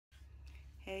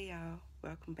Hey y'all,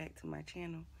 welcome back to my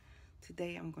channel.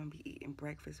 Today I'm going to be eating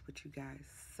breakfast with you guys.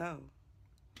 So,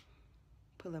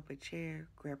 pull up a chair,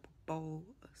 grab a bowl,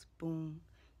 a spoon,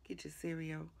 get your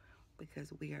cereal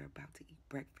because we are about to eat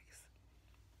breakfast.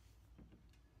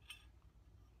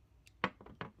 So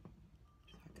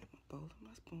I got my bowl and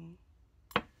my spoon.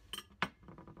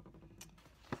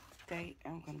 Today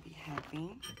I'm going to be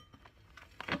having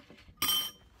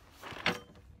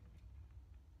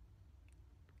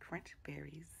crunch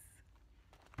berries.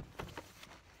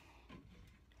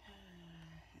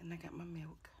 And I got my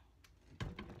milk. Let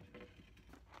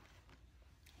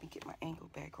me get my angle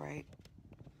back right.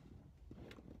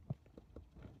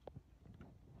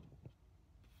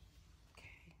 Okay.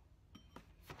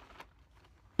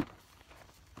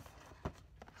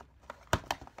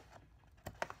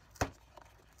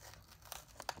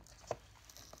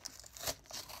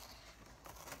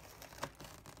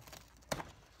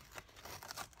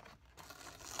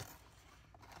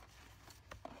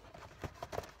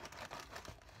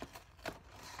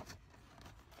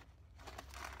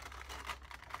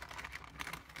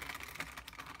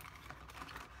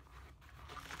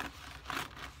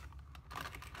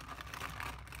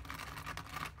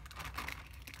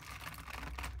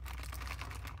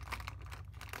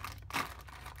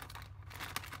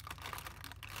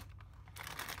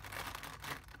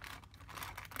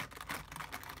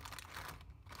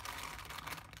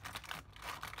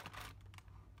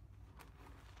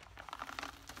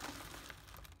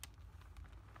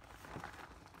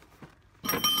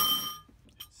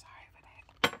 Sorry for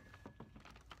that.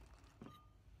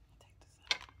 Take this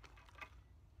out.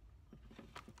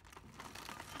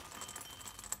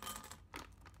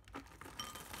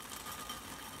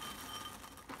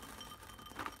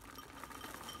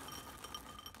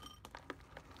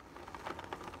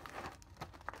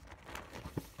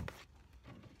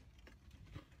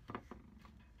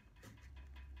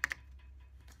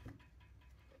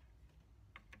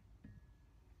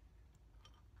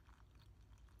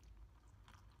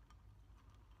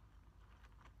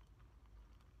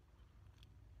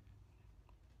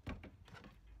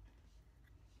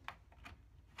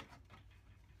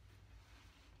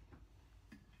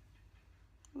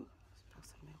 Ooh, spill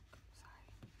some milk. Sorry.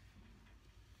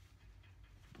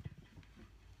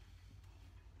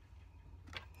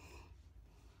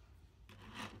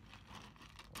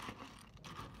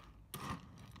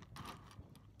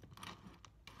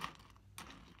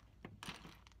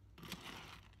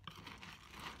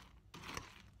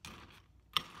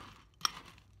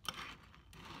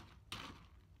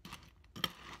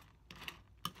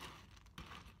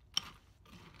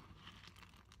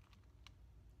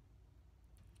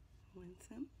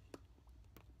 Winsome.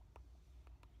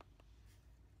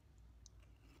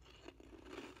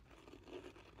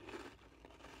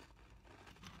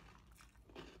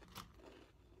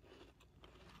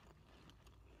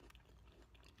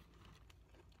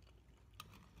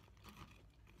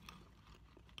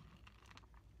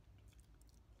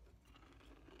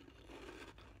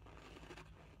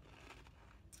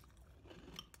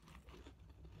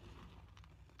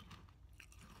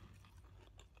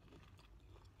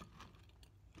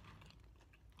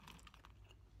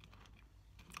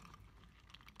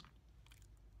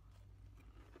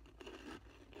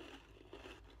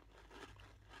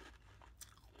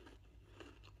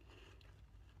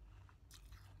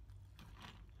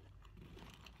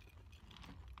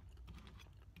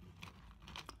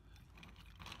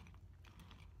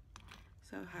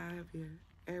 So how have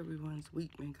everyone's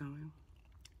week been going?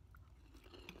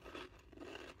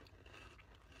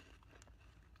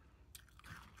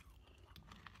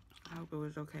 I hope it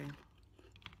was okay.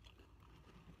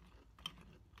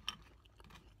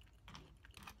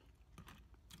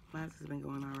 Mine's has been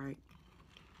going all right.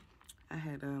 I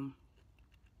had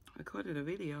recorded a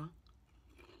video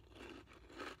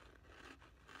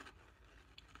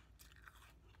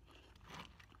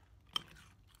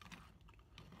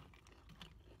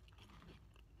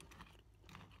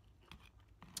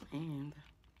and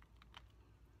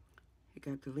it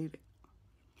got deleted.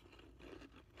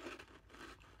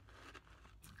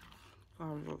 So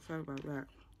I was upset about that.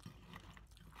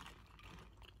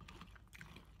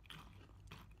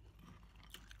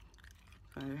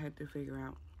 So I had to figure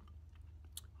out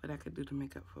what I could do to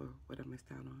make up for what I missed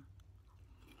out on.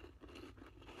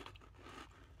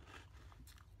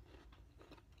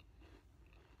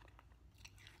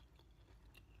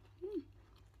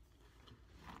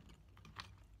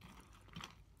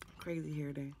 Crazy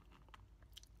hair day.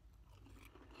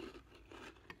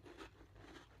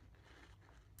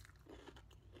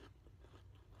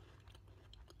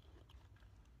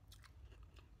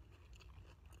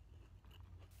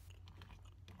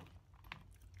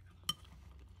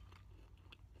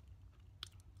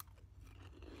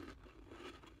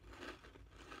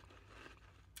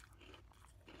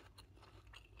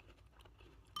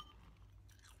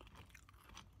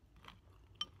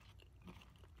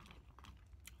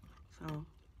 So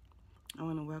I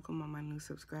want to welcome all my new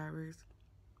subscribers.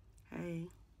 Hey.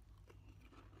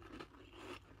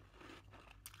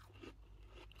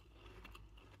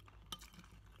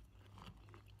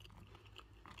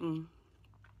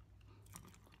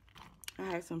 I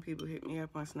had some people hit me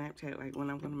up on Snapchat like when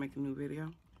I'm going to make a new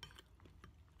video.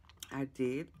 I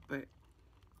did, but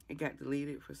it got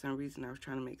deleted for some reason. I was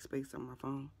trying to make space on my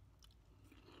phone.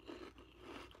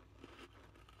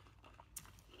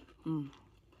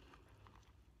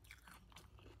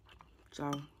 So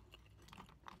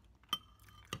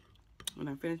when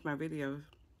I finish my videos,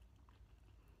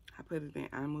 I put it in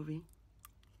iMovie.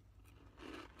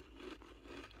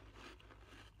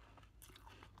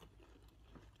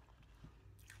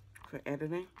 For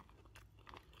editing.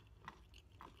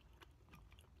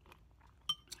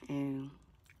 And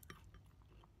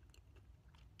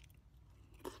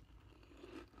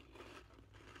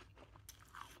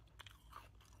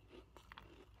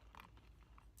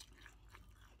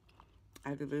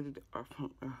I deleted it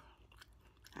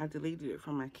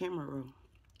from my camera roll.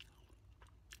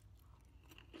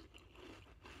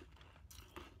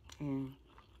 And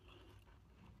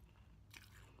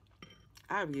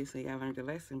obviously I learned a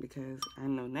lesson, because I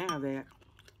know now that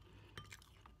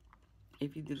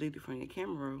if you delete it from your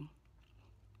camera roll,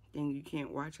 then you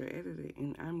can't watch or edit it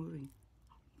in iMovie.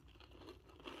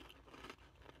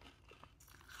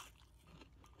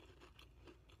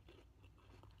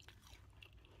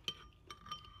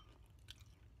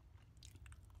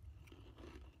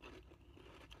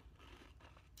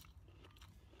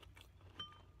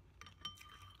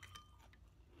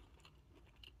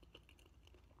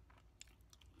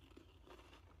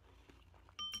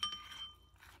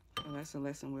 So that's a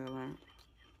lesson well learned.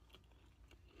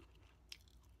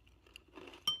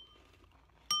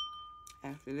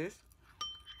 After this,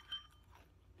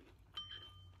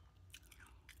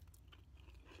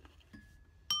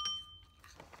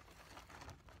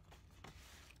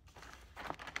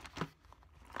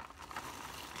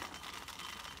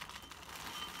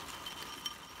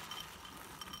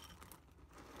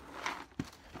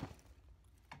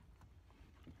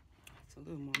 it's a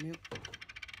little more milk.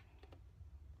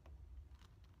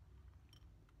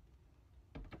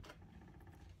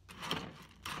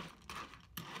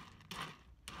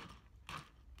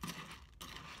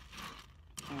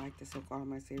 I like to soak all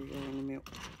my cereal in the milk.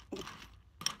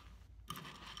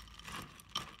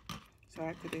 So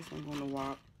after this, I'm going to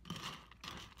walk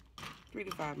 3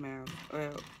 to 5 miles.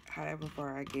 Well, however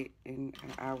far I get in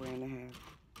an hour and a half.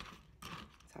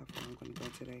 That's how far I'm going to go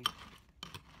today.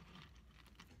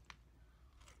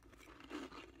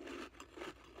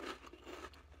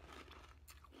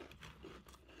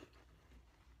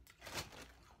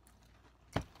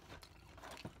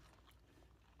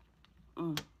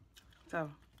 So,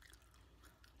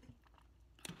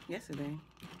 yesterday,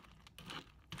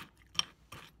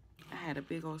 I had a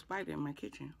big old spider in my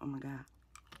kitchen. Oh my God.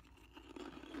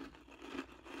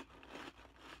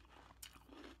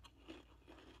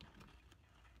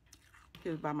 He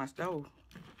was by my stove.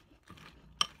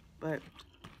 But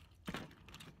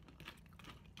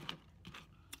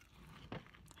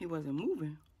he wasn't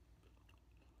moving.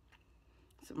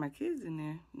 So my kids in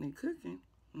there, and they cooking.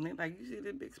 And they like, you see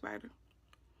this big spider?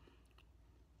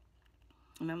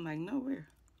 And I'm like, nowhere.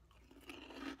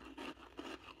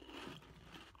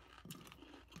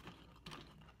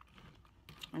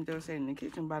 And they were sitting in the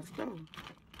kitchen by the stove.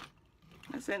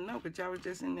 I said, no, but y'all was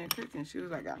just in there cooking. She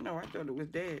was like, I know, I thought it was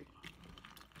dead.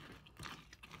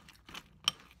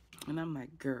 And I'm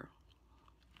like, girl,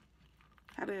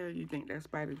 how the hell you think that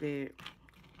spider dead?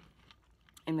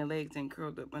 And the legs ain't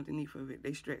curled up underneath of it.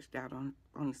 They stretched out on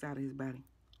the side of his body.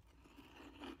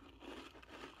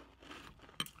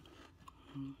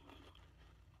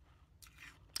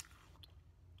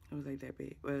 It was like that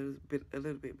big. Well, it was a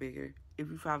little bit bigger. If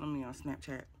you follow me on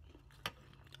Snapchat,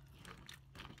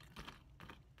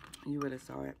 you would have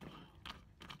saw it.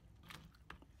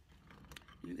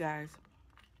 You guys,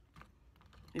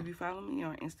 if you follow me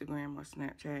on Instagram or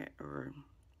Snapchat or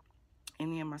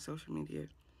any of my social media,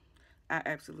 I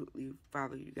absolutely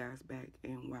follow you guys back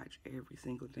and watch every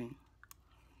single thing.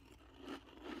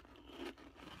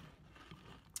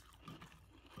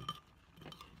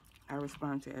 I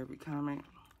respond to every comment.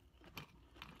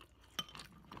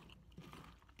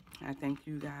 I thank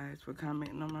you guys for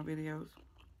commenting on my videos.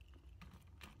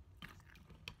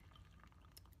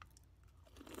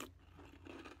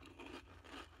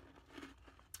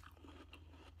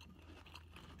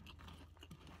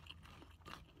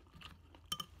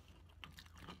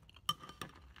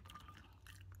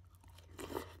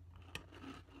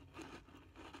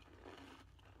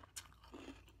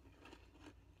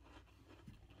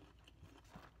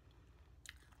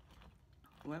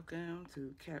 Welcome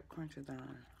to Cap Crunchathon.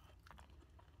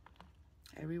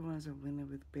 Everyone's a winner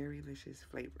with berrylicious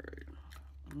flavor.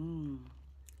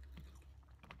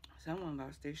 Someone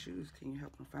lost their shoes. Can you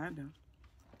help them find them?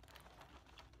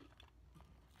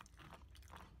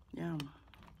 Yum.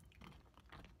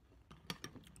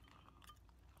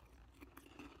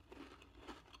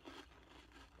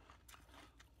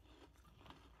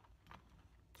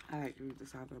 I like to read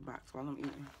this out of the box while I'm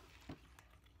eating.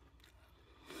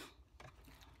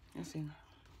 Let's see.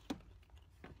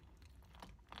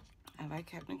 I like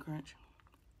Captain Crunch.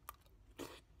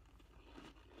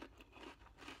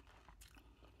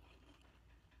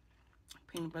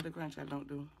 Peanut butter crunch I don't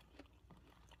do.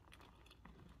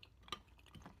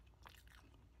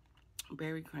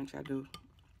 Berry crunch I do.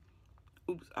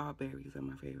 Oops, all berries are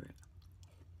my favorite.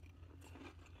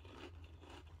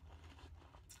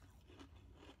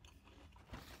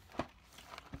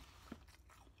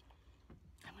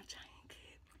 I'm a giant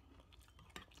kid.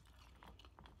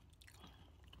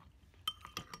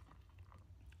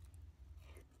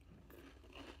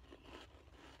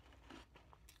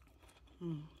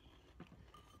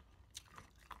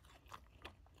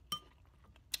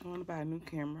 I want to buy a new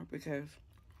camera because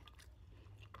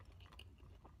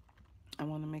I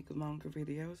want to make longer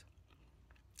videos.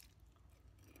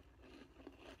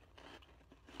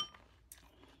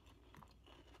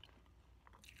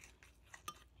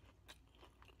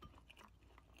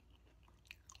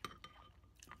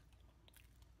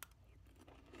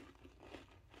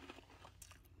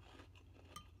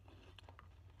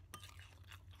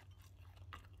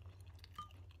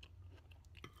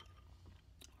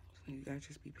 So you guys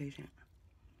just be patient.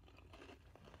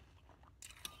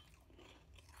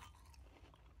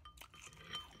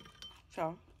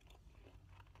 So,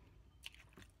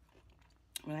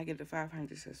 when I get to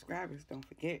 500 subscribers, don't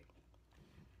forget,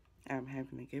 I'm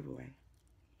having a giveaway.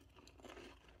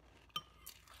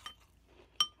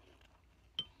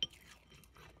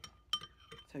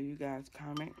 So you guys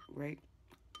comment, rate,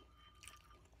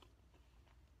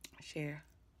 share.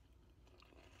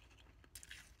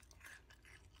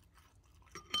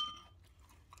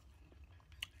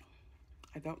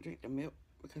 I don't drink the milk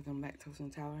because I'm lactose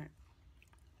intolerant,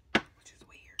 which is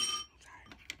weird. I'm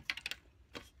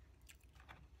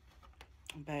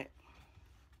sorry.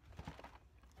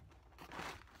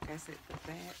 But that's it for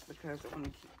that because I want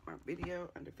to keep my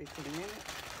video under 15 minutes.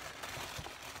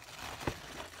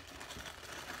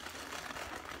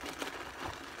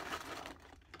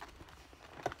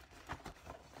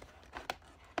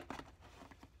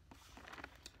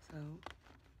 So,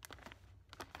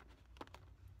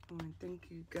 I want to thank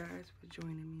you guys for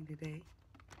joining me today.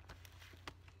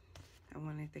 I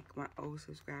want to thank my old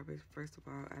subscribers. First of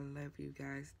all, I love you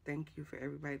guys. Thank you for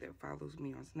everybody that follows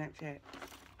me on Snapchat.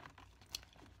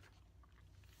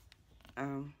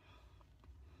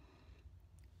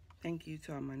 Thank you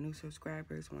to all my new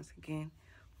subscribers. Once again,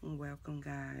 welcome,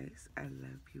 guys. I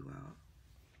love you all.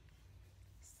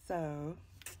 So,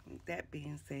 with that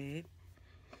being said,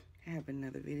 I have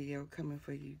another video coming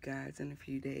for you guys in a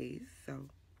few days. So,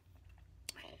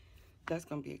 that's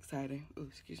going to be exciting. Oh,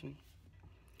 excuse me.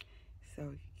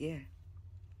 So, yeah.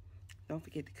 Don't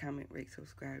forget to comment, rate,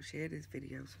 subscribe, share this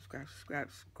video.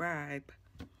 Subscribe.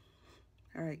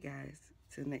 All right, guys.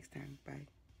 Till next time. Bye.